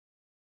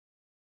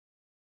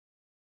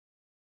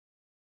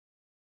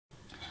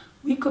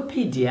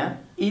Wikipedia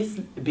is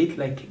a bit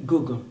like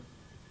Google.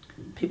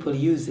 People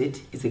use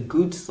it. It's a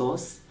good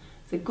source.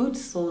 It's a good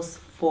source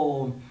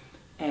for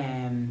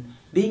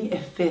being a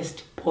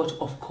first port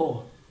of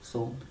call.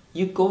 So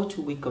you go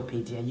to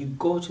Wikipedia, you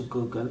go to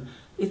Google.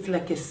 It's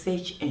like a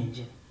search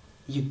engine.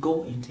 You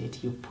go into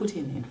it, you put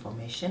in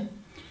information,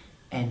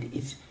 and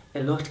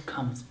a lot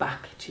comes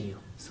back to you.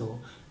 So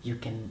you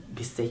can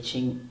be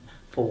searching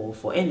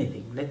for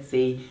anything. Let's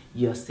say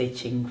you're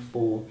searching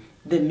for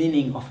the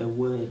meaning of a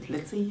word.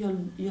 Let's say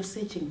you're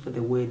searching for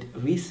the word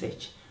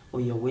research,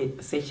 or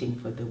you're searching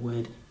for the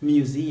word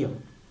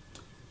museum.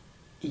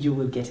 You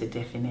will get a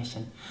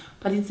definition.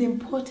 But it's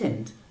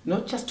important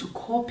not just to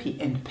copy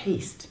and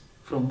paste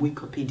from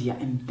Wikipedia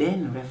and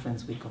then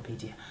reference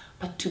Wikipedia,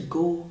 but to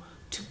go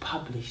to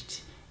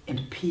published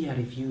and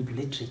peer-reviewed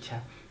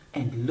literature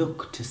and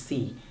look to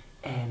see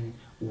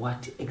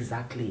what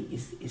exactly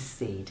is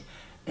said.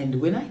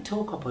 And when I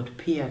talk about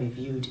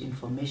peer-reviewed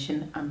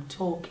information, I'm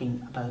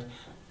talking about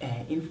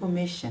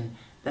information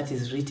that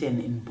is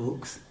written in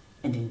books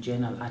and in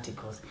journal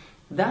articles.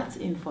 That's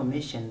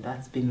information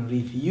that's been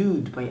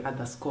reviewed by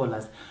other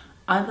scholars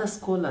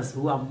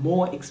who are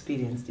more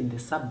experienced in the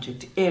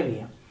subject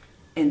area,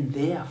 and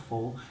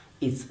therefore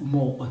it's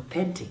more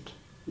authentic.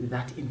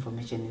 That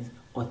information is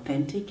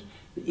authentic.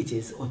 It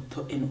is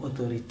an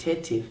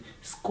authoritative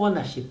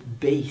scholarship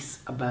base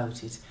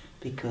about it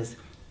because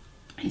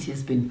it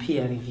has been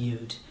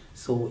peer-reviewed.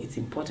 So it's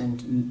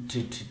important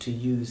to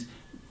use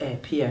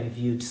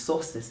peer-reviewed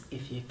sources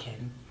if you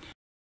can.